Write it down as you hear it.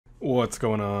What's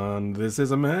going on? This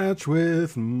is a match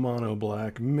with Mono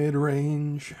Black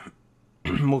Midrange.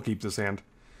 We'll keep this hand.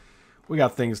 We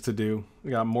got things to do.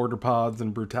 We got mortar pods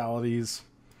and brutalities.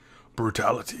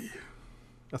 Brutality.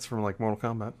 That's from like Mortal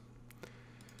Kombat.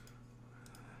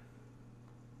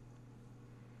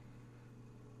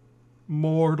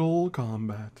 Mortal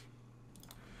Kombat.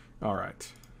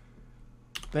 Alright.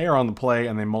 They are on the play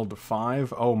and they mulled to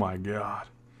 5. Oh my god.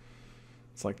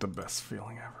 It's like the best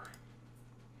feeling ever.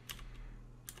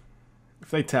 If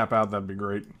they tap out, that'd be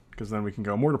great. Because then we can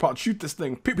go, mortar pot, shoot this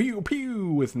thing, pew pew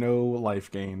pew, with no life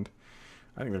gained.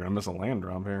 I think they're going to miss a land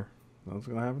drop here. Is that what's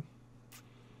going to happen?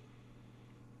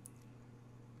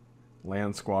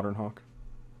 Land Squadron Hawk.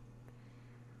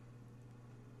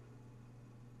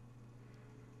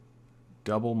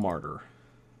 Double Martyr.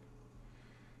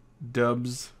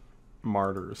 Dubs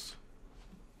Martyrs.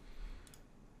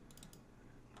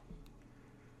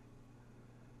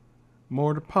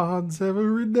 Mortar pods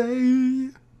every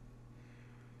day.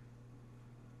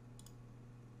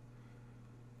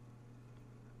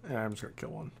 Yeah, I'm just gonna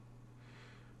kill one.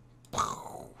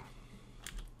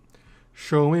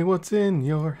 Show me what's in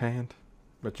your hand.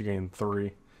 Bet you gain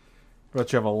 3.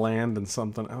 Bet you have a land and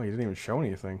something. Oh, you didn't even show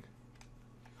anything.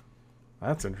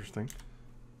 That's interesting.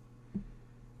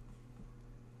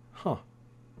 Huh.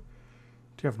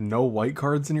 Do you have no white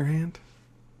cards in your hand?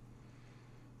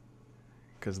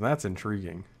 Because that's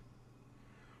intriguing.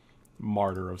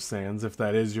 Martyr of Sands, if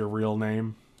that is your real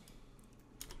name.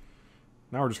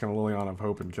 Now we're just going to Liliana of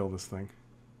Hope and kill this thing.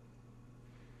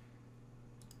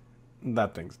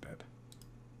 That thing's dead.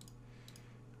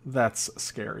 That's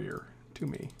scarier to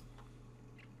me.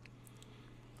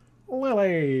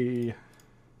 Lily!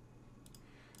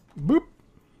 Boop!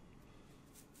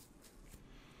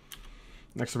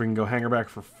 Next we can go Hanger back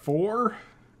for 4.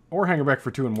 Or Hanger back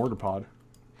for 2 and Mortar Pod.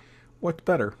 What's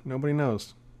better? Nobody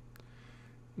knows.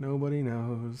 Nobody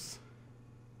knows.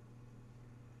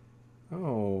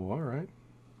 Oh, alright.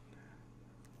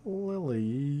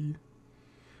 Lily.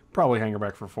 Probably Hanger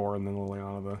back for 4 and then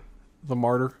Liliana the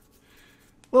Martyr.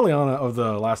 Liliana of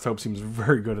the Last Hope seems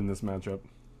very good in this matchup.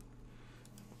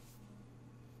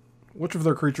 Which of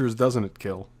their creatures doesn't it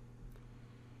kill?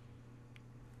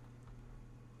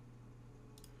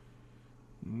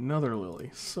 Another Lily.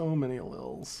 So many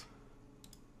Lils.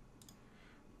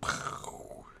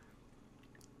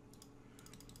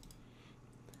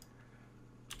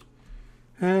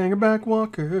 Hang back,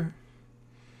 Walker.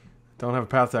 Don't have a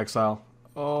path to exile.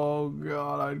 Oh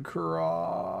god, I'd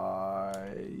cry.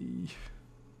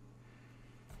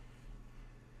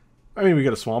 I mean, we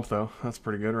get a swamp though. That's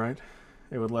pretty good, right?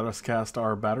 It would let us cast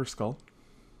our Batter Skull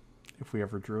if we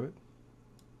ever drew it.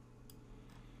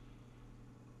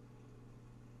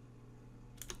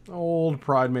 Old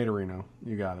Pride Materino.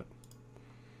 You got it.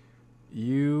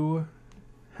 You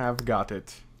have got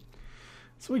it.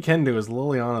 So what we can do is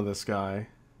Liliana this guy.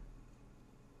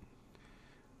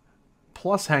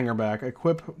 Plus Hangerback.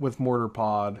 Equip with Mortar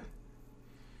Pod.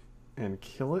 And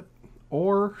kill it.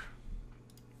 Or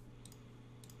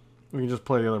we can just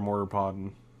play the other Mortar Pod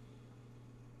and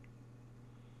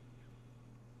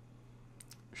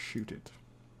shoot it.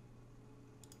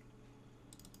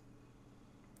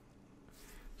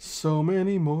 So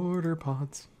many Mortar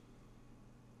Pods.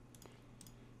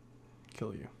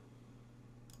 Kill you.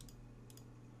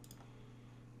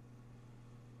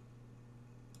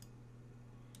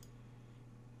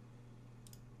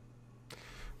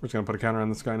 We're just going to put a counter on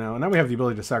this guy now. And now we have the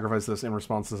ability to sacrifice this in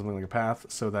response to something like a path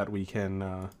so that we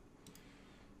can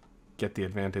get the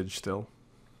advantage still.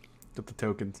 Get the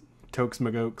tokens. Tokes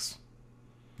Magokes.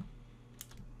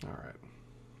 Alright.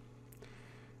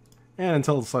 And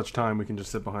until such time, we can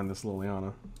just sit behind this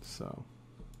Liliana. So,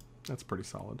 that's pretty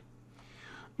solid.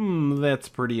 That's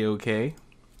pretty okay.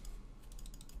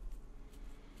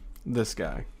 This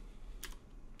guy.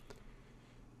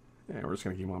 Yeah, we're just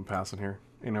going to keep on passing here.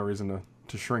 Ain't no reason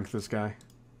to shrink this guy.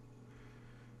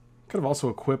 Could have also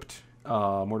equipped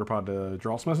Mortar Pod to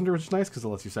Drawless Messenger, which is nice because it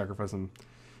lets you sacrifice them,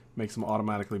 makes them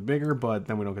automatically bigger, but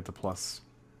then we don't get the plus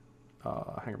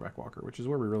Hangerback Walker, which is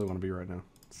where we really want to be right now.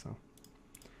 So.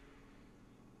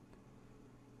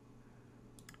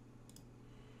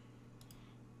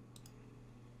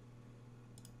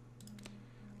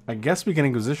 I guess we can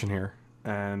Inquisition here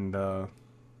and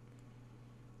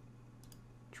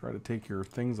try to take your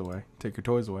things away, take your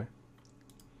toys away.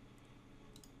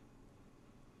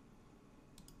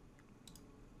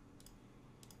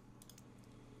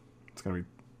 It's gonna be,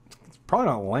 it's probably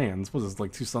not lands. What is this,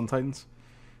 like 2 Sun Titans?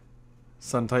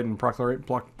 Sun Titan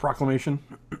Proclamation?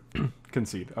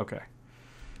 Concede, okay.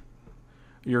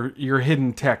 Your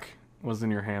hidden tech was in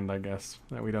your hand, I guess,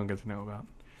 that we don't get to know about.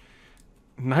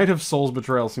 Knight of Souls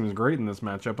Betrayal seems great in this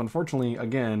matchup. Unfortunately,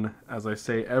 again, as I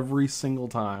say every single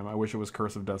time, I wish it was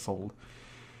Curse of Death's Hold.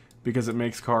 Because it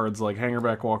makes cards like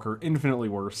Hangerback Walker infinitely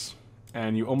worse.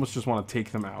 And you almost just want to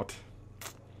take them out.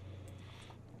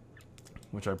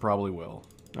 Which I probably will.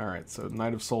 Alright, so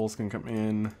Knight of Souls can come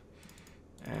in.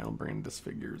 And I'll bring in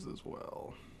Disfigures as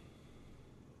well.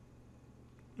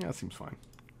 Yeah, that seems fine.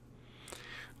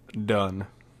 Done.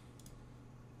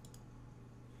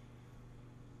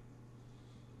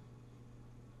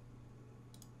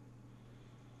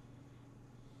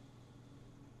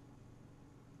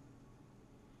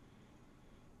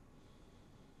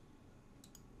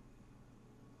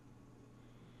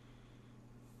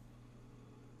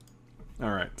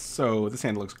 Alright, so this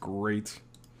hand looks great.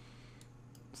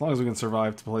 As long as we can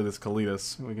survive to play this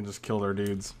Kalitas, we can just kill their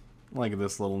dudes. Like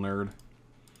this little nerd.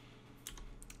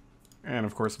 And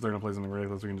of course, if they're going to play something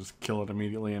ridiculous, we can just kill it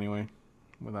immediately anyway.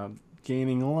 Without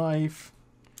gaining life.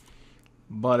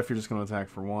 But if you're just going to attack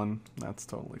for one, that's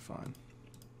totally fine.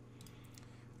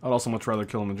 I'd also much rather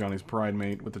kill him than Johnny's Pride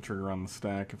Mate with the trigger on the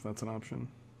stack, if that's an option.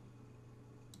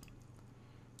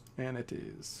 And it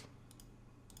is.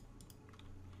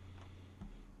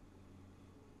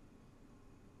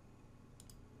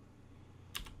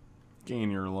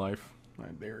 Gain your life. I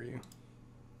dare you.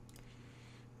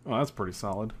 Oh, that's pretty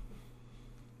solid.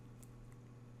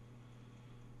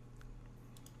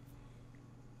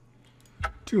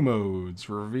 Two modes.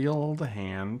 Reveal the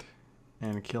hand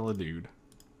and kill a dude.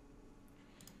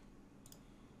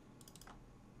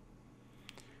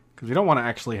 Because we don't want to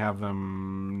actually have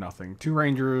them nothing. Two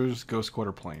Rangers, Ghost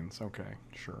Quarter Planes. Okay,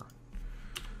 sure.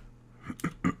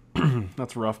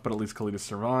 That's rough, but at least Kalitas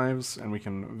survives, and we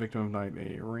can Victim of Night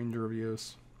a Ranger of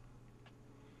Eos.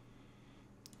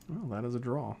 Well, that is a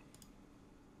draw.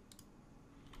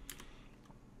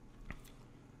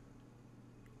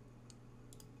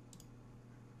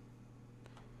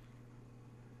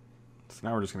 So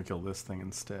now we're just going to kill this thing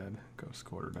instead. Ghost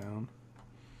Quarter down.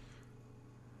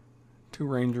 Two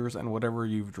Rangers and whatever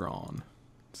you've drawn.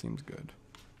 Seems good.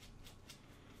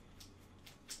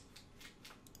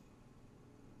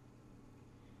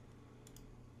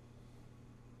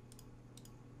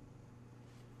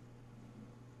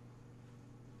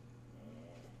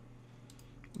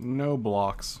 No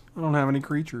blocks. I don't have any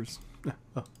creatures.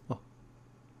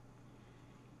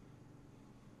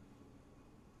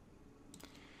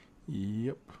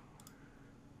 Yep.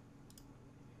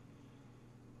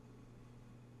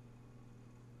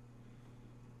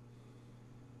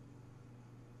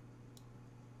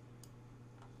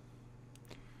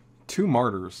 Two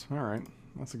Martyrs. Alright.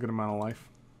 That's a good amount of life.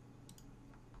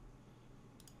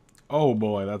 Oh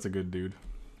boy, that's a good dude.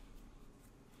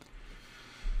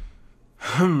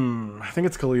 I think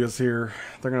it's Kalitas here.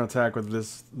 They're going to attack with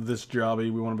this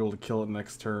jobby. We want to be able to kill it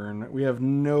next turn. We have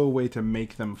no way to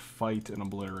make them fight an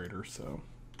Obliterator, so...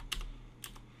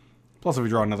 Plus, if we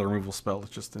draw another removal spell,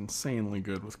 it's just insanely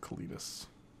good with Kalitas.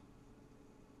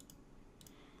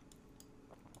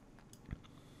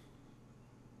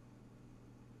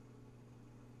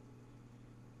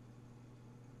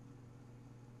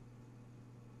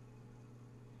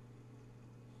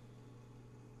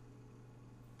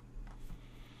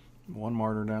 One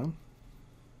Martyr down.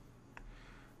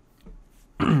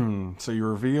 So you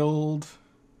revealed...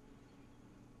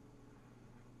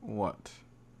 what?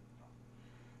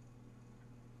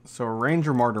 So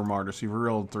Ranger, Martyr, Martyr. So you've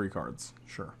revealed 3 cards.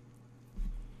 Sure.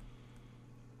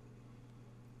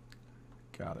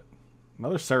 Got it.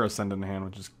 Another Sarah Send in the hand,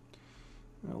 which is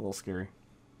a little scary.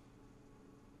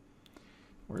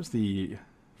 Where's the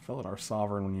Felidar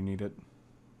Sovereign when you need it?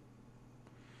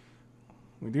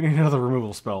 We do need another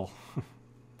removal spell.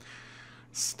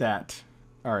 Stat.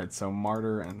 Alright, so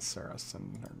Martyr and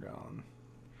Saracen are gone.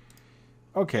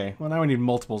 Okay, well now we need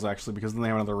multiples actually, because then they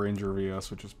have another Ranger of EOS,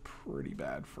 which is pretty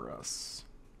bad for us.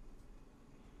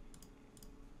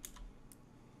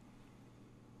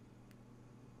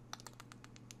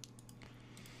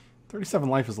 $37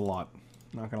 life is a lot,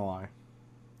 not gonna lie.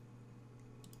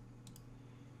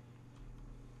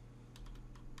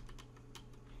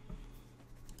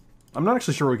 I'm not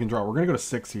actually sure what we can draw. We're going to go to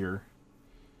 6 here.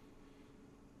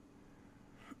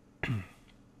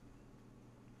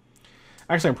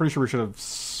 Actually, I'm pretty sure we should have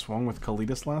swung with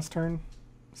Kalitas last turn.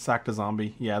 Sacked a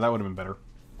zombie. Yeah, that would have been better.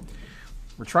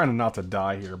 We're trying not to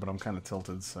die here, but I'm kind of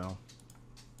tilted, so...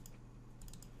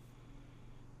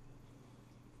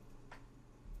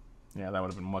 yeah, that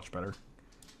would have been much better.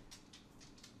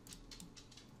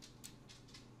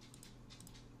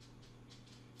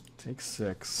 Take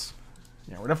 6.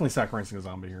 Yeah, we're definitely sacrificing a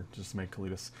zombie here, just to make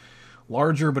Kalitas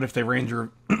larger, but if they Ranger...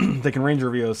 they can Ranger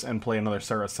Vios and play another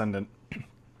Sarah Ascendant.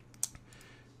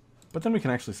 But then we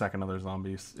can actually sack another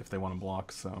zombie if they want to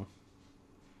block, so...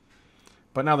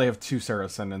 But now they have 2 Sarah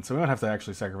Ascendants, so we don't have to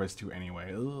actually sacrifice 2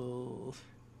 anyway. Ugh.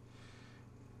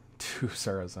 2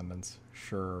 Sarah Ascendants.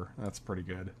 Sure, that's pretty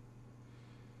good.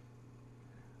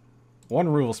 1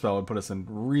 removal spell would put us in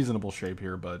reasonable shape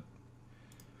here, but...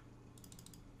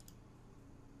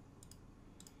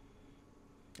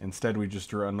 Instead, we just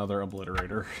drew another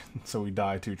Obliterator, so we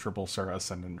die to triple Sarah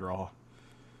Ascendant draw.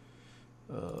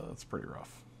 That's pretty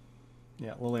rough.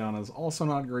 Yeah, Liliana's also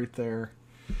not great there.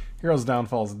 Hero's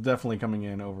Downfall is definitely coming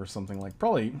in over something like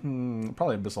probably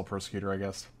Abyssal Persecutor, I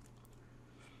guess.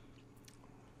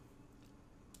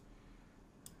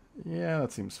 Yeah,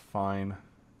 that seems fine.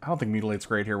 I don't think Mutilate's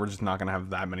great here. We're just not going to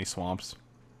have that many swamps.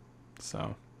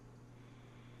 So.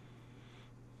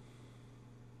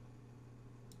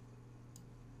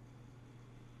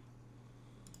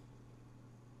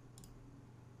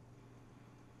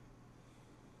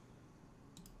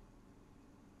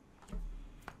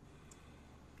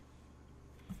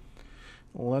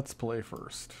 Let's play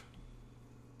first.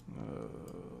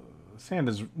 Sand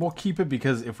is... We'll keep it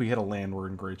because if we hit a land, we're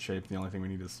in great shape. The only thing we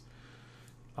need is...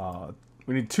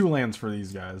 we need 2 lands for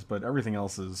these guys, but everything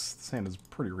else is... Sand is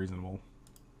pretty reasonable.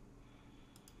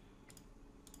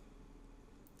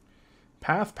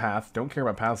 Path. Don't care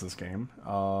about paths this game.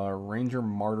 Ranger,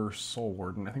 Martyr, Soul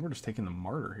Warden. I think we're just taking the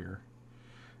Martyr here.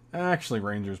 Actually,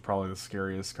 Ranger's probably the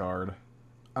scariest card.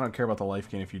 I don't care about the life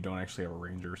gain if you don't actually have a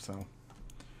Ranger, so...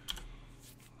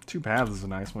 2 paths is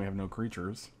nice when we have no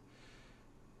creatures.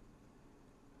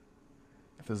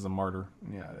 If this is a Martyr.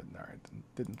 Yeah, alright.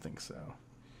 Didn't think so.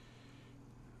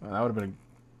 Well, that would have been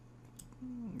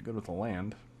good with the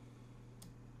land.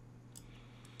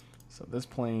 So this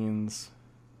Plains,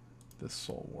 this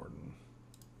Soul Warden.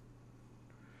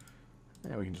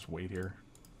 Yeah, we can just wait here.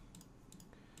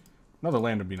 Another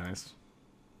land would be nice.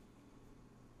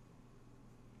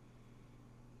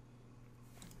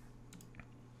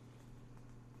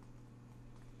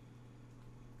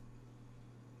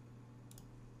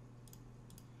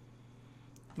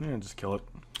 Yeah, just kill it.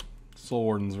 Soul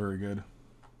Warden's very good.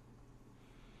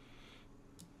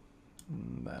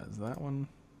 And that is that one.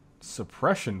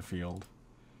 Suppression Field.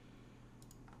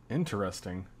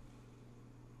 Interesting.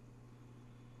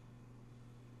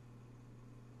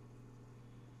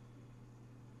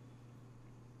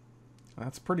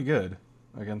 That's pretty good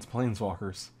against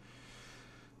Planeswalkers.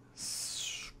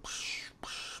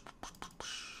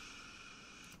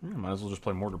 Yeah, might as well just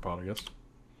play Mortar Pot, I guess.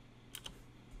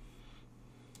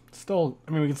 Still,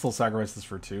 I mean, we can still sacrifice this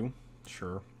for 2.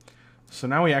 Sure. So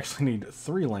now we actually need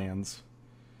 3 lands.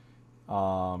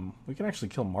 We can actually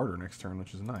kill Martyr next turn,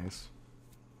 which is nice.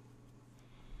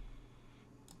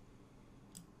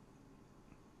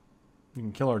 You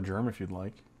can kill our Germ if you'd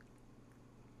like.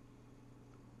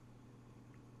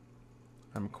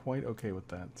 I'm quite okay with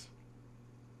that.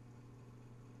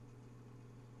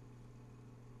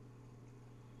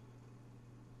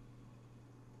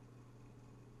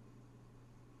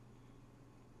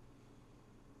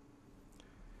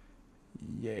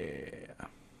 Yeah.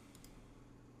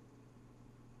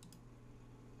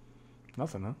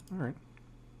 Nothing, huh? Alright.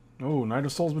 Oh, Knight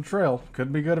of Soul's Betrayal.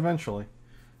 Could be good eventually.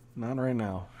 Not right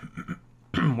now.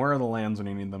 Where are the lands when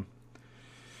you need them?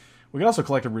 We can also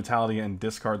collect a Brutality and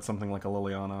discard something like a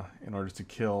Liliana in order to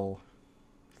kill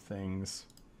things.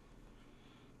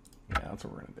 Yeah, that's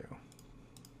what we're going to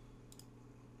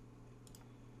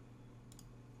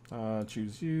do.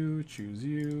 Choose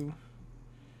you.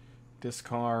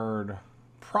 Discard.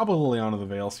 Probably Liliana the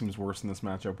Veil seems worse in this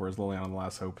matchup, whereas Liliana the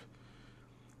Last Hope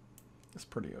is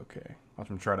pretty okay. Watch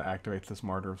him try to activate this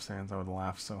Martyr of Sands. I would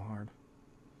laugh so hard.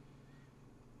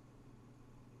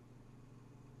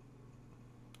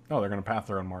 Oh, they're going to path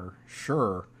their own Martyr.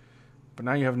 Sure. But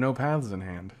now you have no paths in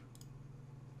hand.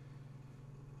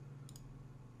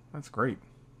 That's great.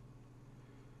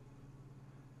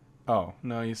 Oh,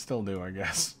 no, you still do, I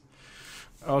guess.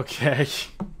 Okay.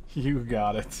 You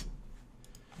got it.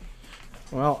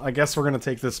 Well, I guess we're going to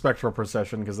take this Spectral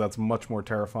Procession, because that's much more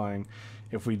terrifying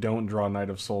if we don't draw Knight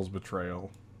of Soul's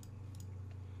Betrayal.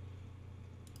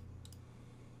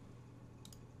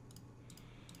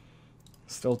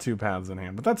 Still 2 paths in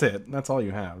hand, but that's it. That's all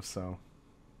you have, so...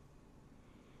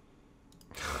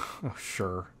 Oh,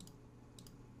 sure.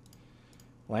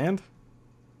 Land?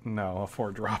 No, a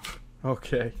 4-drop.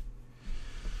 Okay.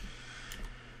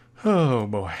 Oh,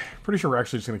 boy. Pretty sure we're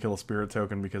actually just going to kill a Spirit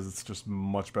Token because it's just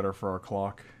much better for our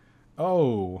clock.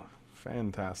 Oh,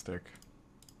 fantastic.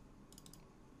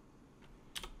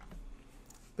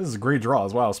 This is a great draw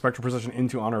as well. Spectral Procession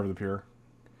into Honor of the Pure.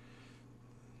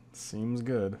 Seems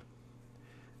good.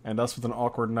 And us with an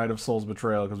awkward Knight of Souls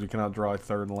Betrayal because we cannot draw a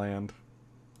third land.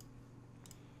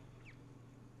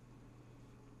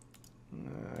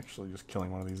 Actually, just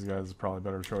killing one of these guys is probably a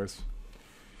better choice.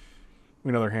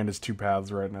 We know their hand is 2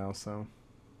 paths right now, so...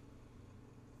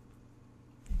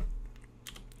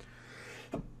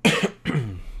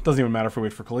 Doesn't even matter if we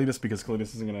wait for Kalitas, because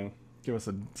Kalitas isn't going to give us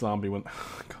a zombie when...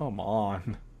 Come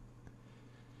on.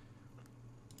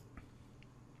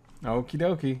 Okie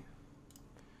dokie.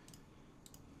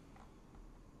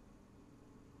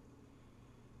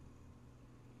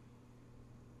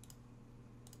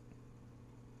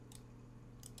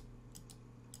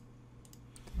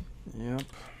 Yep.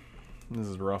 This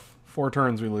is rough. 4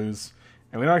 turns we lose.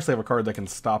 And we don't actually have a card that can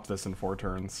stop this in 4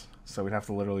 turns. So we'd have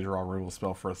to literally draw a removal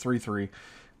spell for a 3/3,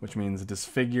 which means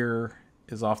Disfigure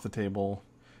is off the table.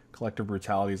 Collective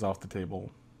Brutality is off the table.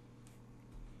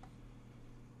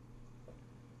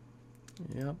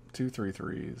 Yep, 2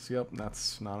 3/3s. Yep,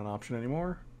 that's not an option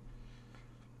anymore.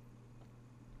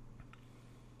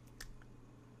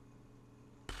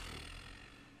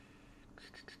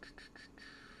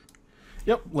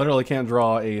 Yep, literally can't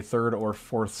draw a 3rd or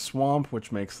 4th swamp,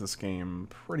 which makes this game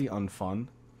pretty unfun.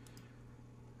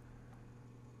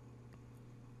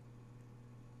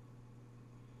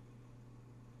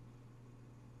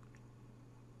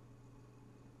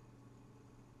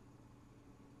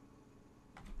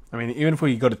 I mean, even if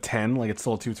we go to 10, like it's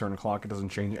still a 2-turn clock, it doesn't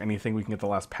change anything. We can get the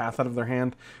last path out of their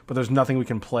hand, but there's nothing we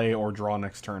can play or draw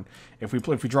next turn. If we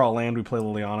draw a land, we play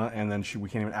Liliana, and then we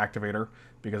can't even activate her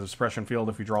because of Suppression Field.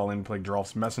 If we draw a land, we play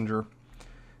Geralf's Messenger.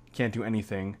 Can't do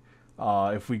anything.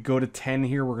 If we go to 10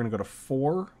 here, we're gonna go to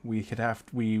 4. We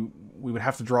would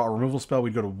have to draw a removal spell.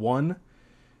 We'd go to 1.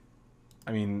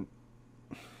 I mean.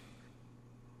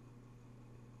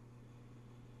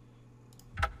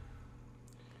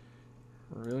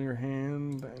 Reel your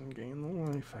hand and gain the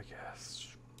life, I guess.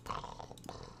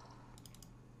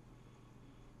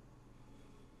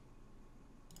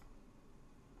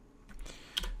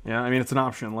 Yeah, I mean it's an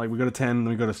option. Like we go to 10, then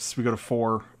we go to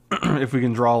 4. If we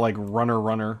can draw like runner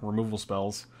removal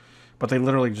spells, but they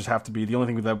literally just have to be the only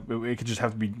thing that it could just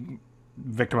have to be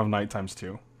Victim of Night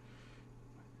 ×2.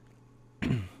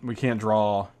 We can't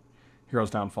draw Hero's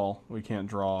Downfall. We can't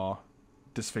draw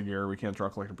Disfigure. We can't draw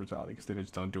Collective Brutality because they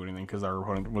just don't do anything because our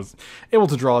opponent was able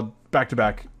to draw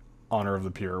back-to-back Honor of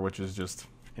the Pure, which is just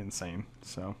insane.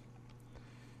 So,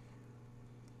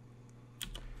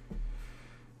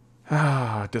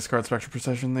 discard Spectral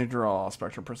Procession. They draw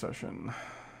Spectral Procession.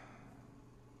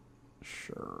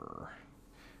 Sure.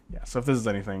 Yeah. So if this is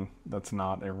anything that's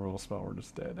not a removal spell, we're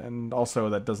just dead. And also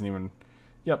that doesn't even.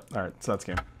 Yep. All right. So that's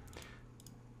game.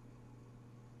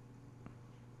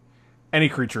 Any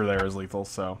creature there is lethal,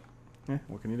 so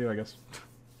what can you do, I guess?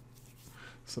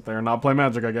 Sit there and not play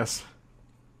Magic, I guess.